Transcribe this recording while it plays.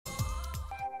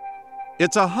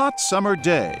It's a hot summer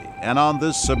day, and on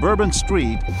this suburban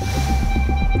street,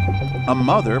 a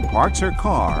mother parks her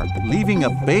car, leaving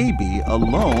a baby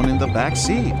alone in the back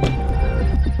seat.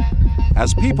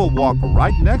 As people walk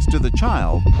right next to the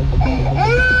child,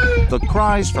 the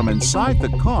cries from inside the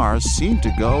car seem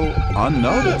to go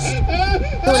unnoticed.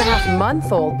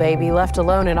 2.5-month-old baby left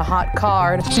alone in a hot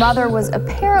car. Mother was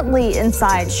apparently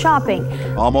inside shopping.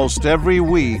 Almost every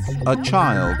week, a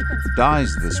child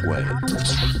dies this way.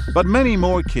 But many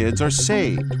more kids are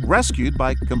saved, rescued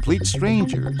by complete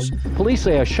strangers. Police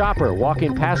say a shopper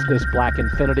walking past this black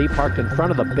Infiniti parked in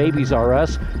front of the Babies R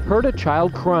Us heard a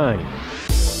child crying.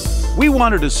 We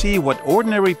wanted to see what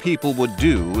ordinary people would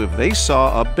do if they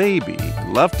saw a baby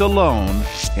left alone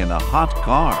in a hot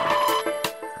car.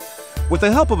 With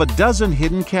the help of a dozen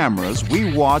hidden cameras,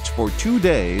 we watched for 2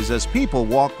 days as people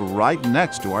walk right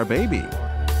next to our baby.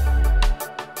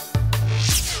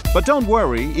 But don't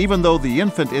worry, even though the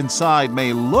infant inside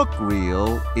may look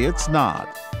real, it's not.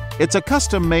 It's a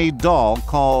custom-made doll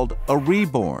called a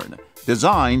reborn,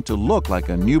 designed to look like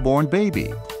a newborn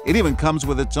baby. It even comes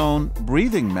with its own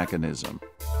breathing mechanism.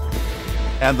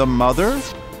 And the mother,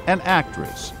 an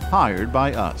actress hired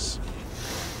by us.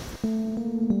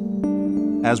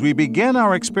 As we begin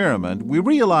our experiment, we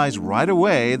realize right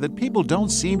away that people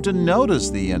don't seem to notice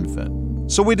the infant.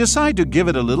 So we decide to give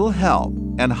it a little help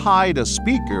and hide a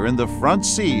speaker in the front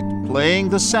seat playing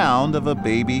the sound of a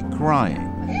baby crying.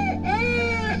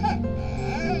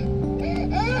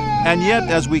 And yet,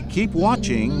 as we keep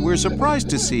watching, we're surprised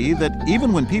to see that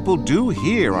even when people do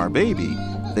hear our baby,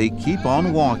 they keep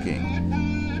on walking.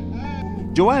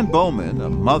 Joanne Bowman, a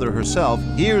mother herself,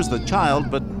 hears the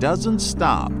child but doesn't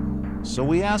stop. So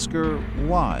we ask her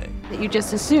why. You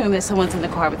just assume that someone's in the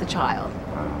car with the child.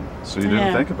 So you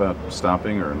didn't think about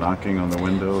stopping or knocking on the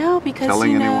window? No, because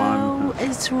telling anyone?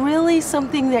 It's really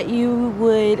something that you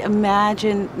would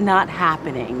imagine not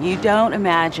happening. You don't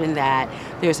imagine that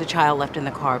there's a child left in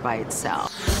the car by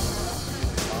itself.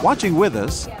 Watching with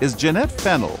us is Jeanette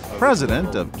Fennell,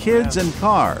 president of Kids and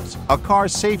Cars, a car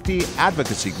safety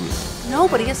advocacy group.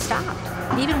 Nobody has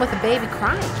stopped, even with a baby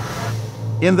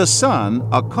crying. In the sun,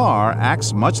 a car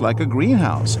acts much like a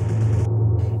greenhouse.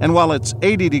 And while it's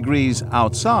 80 degrees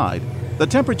outside, the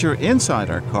temperature inside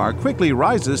our car quickly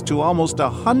rises to almost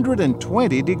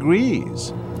 120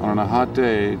 degrees. On a hot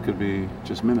day, it could be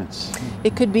just minutes.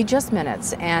 It could be just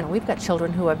minutes, and we've got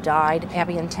children who have died.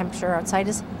 Ambient temperature outside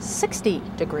is 60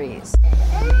 degrees.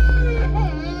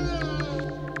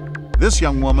 This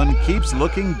young woman keeps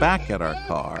looking back at our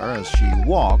car as she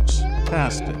walks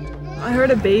past it. I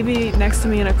heard a baby next to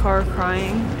me in a car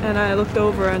crying, and I looked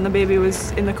over and the baby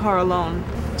was in the car alone.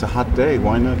 It's a hot day.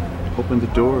 Why not open the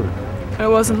door? It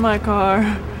wasn't my car.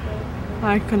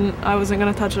 I wasn't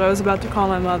gonna touch it. I was about to call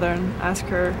my mother and ask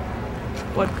her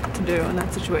what to do in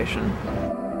that situation.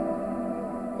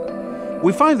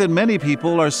 We find that many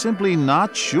people are simply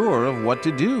not sure of what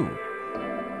to do.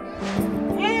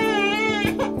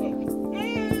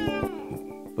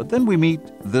 But then we meet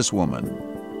this woman.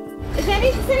 Is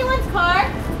anyone's car?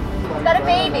 It's got a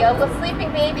baby, a little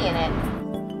sleeping baby in it.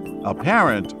 A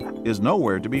parent is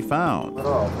nowhere to be found. I'm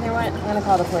gonna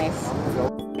call the police.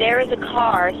 There is a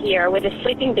car here with a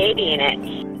sleeping baby in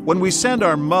it. When we send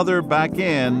our mother back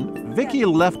in, Vicki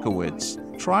Lefkowitz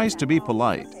tries to be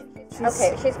polite.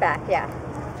 Okay, she's back, yeah.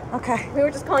 Okay. We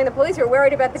were just calling the police. We were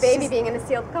worried about the baby being in a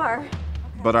sealed car.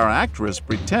 But our actress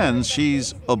pretends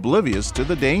she's oblivious to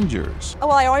the dangers. Oh,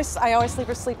 well, I always leave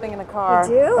her sleeping in the car. You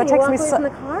do? Well, You walk away from the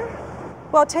car?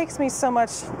 Well, it takes me so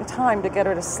much time to get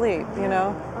her to sleep, you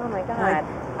know? Oh my God.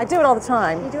 I do it all the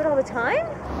time. You do it all the time?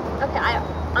 Okay,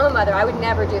 I'm a mother. I would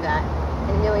never do that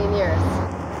in a million years.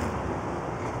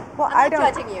 Well, I'm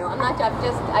not judging you. I'm not judging.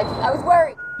 I was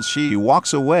worried. She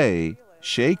walks away,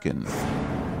 shaken.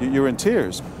 You're in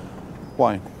tears.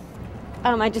 Why?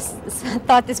 I just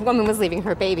thought this woman was leaving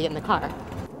her baby in the car.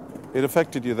 It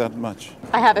affected you that much?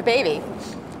 I have a baby,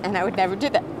 and I would never do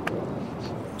that.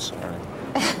 Sorry.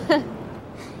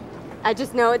 I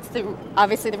just know it's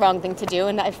obviously the wrong thing to do,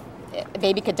 and a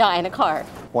baby could die in a car.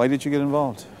 Why did you get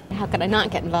involved? How could I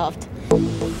not get involved?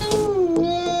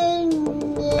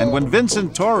 And when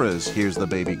Vincent Torres hears the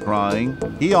baby crying,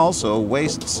 he also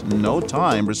wastes no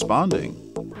time responding.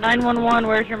 911,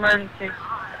 where's your emergency?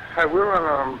 Hi, we're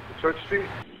on Church Street,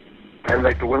 and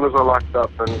the windows are locked up.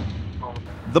 And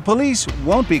the police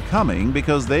won't be coming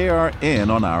because they are in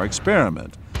on our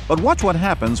experiment. But watch what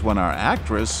happens when our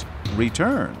actress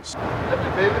returns.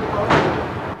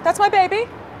 That's my baby.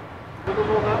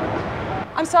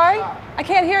 I'm sorry? I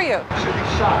can't hear you. You should be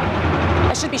shot.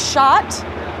 I should be shot?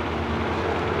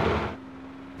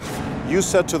 You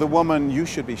said to the woman, you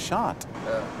should be shot.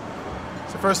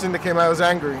 So the first thing that came out, I was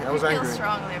angry. I was angry. feel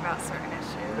strongly about certain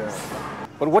issues. Yeah.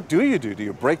 But what do you do? Do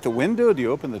you break the window? Do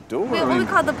you open the door? We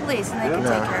call the police and they can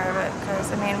take care of it because,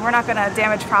 I mean, we're not going to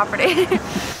damage property.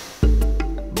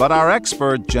 But our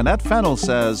expert, Jeanette Fennell,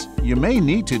 says you may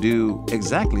need to do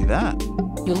exactly that.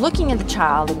 You're looking at the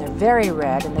child and they're very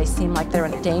red and they seem like they're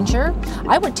in danger.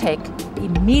 I would take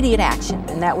immediate action,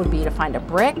 and that would be to find a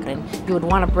brick, and you would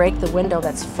want to break the window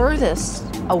that's furthest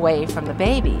away from the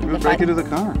baby. You would break into the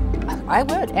car. I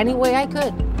would, any way I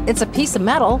could. It's a piece of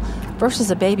metal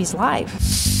versus a baby's life.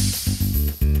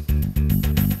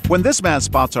 When this man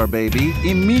spots our baby,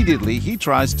 immediately he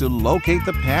tries to locate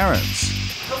the parents.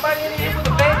 Somebody in here with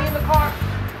a baby in the car?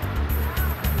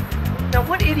 Now,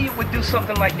 what idiot would do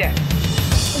something like that?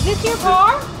 Is this your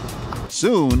car?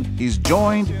 Soon, he's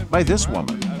joined by this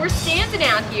woman. We're standing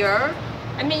out here.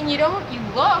 I mean, you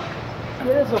look.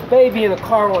 There's a baby in a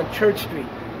car on Church Street,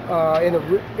 in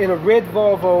a red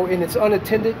Volvo, and it's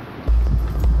unattended.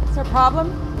 Is there a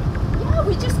problem? Yeah,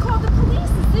 we just called the police.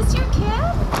 Is this your kid?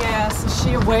 Yes. Is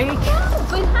she awake? No,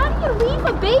 but how do you leave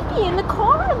a baby in the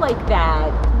car like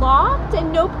that? Locked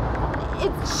and no...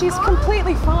 She's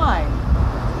completely fine.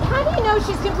 How do you know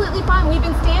she's completely fine? We've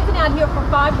been standing out here for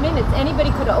 5 minutes. Anybody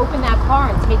could have opened that car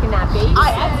and taken that baby.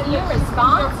 That's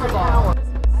irresponsible.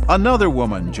 Another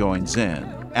woman joins in,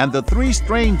 and the three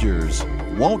strangers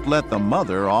won't let the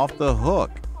mother off the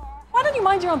hook. Why don't you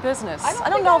mind your own business? I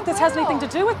don't know if this has anything to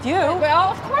do with you. Well,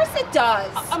 of course it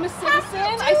does. I'm a citizen.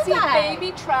 I see a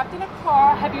baby trapped in a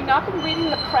car. Have you not been reading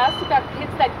the press about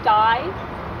kids that die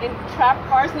in trapped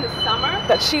cars in the summer?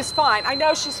 That she's fine. I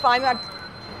know she's fine.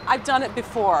 I've done it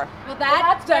before. Well,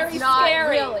 that's very not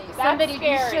scary. Really. Somebody,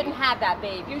 scary. You shouldn't have that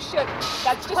baby. You shouldn't.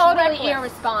 That's just totally reckless.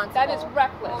 irresponsible. That is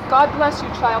reckless. God bless you,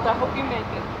 child. I hope you make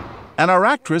it. And our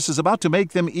actress is about to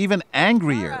make them even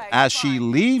angrier as she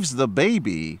leaves the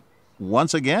baby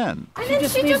once again. She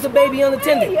just leaves the baby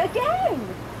unattended. Again.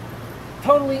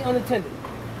 Totally unattended.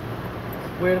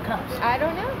 Where are the cops? I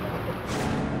don't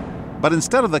know. But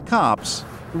instead of the cops,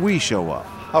 we show up.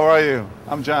 How are you?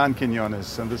 I'm John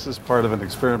Quinones, and this is part of an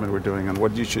experiment we're doing on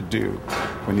what you should do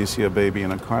when you see a baby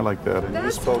in a car like that. And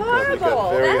That's you spoke horrible. up, you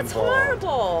got very That's involved.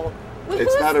 horrible.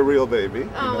 It's not a real baby.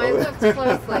 Oh, you know? I looked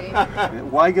closely.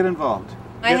 Why get involved?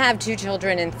 I have 2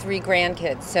 children and 3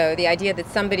 grandkids, so the idea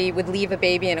that somebody would leave a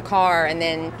baby in a car and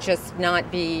then just not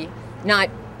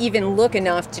even look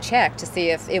enough to check to see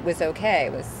if it was okay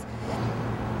was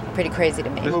pretty crazy to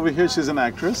me. Over here, she's an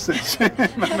actress.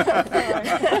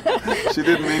 She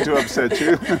didn't mean to upset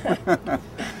you.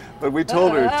 But we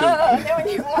told her to. And then when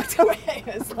you walked away,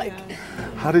 it was like...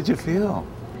 How did you feel?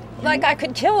 Like I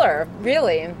could kill her,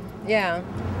 really. Yeah.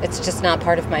 It's just not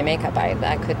part of my makeup.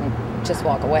 I couldn't just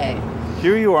walk away.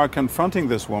 Here you are confronting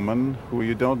this woman who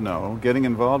you don't know, getting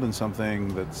involved in something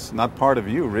that's not part of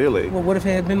you, really. Well, what if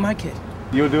it had been my kid?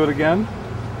 You would do it again?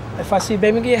 If I see a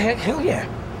baby again, hell yeah.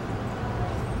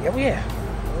 Yeah, oh yeah.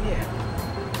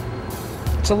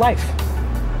 It's a life.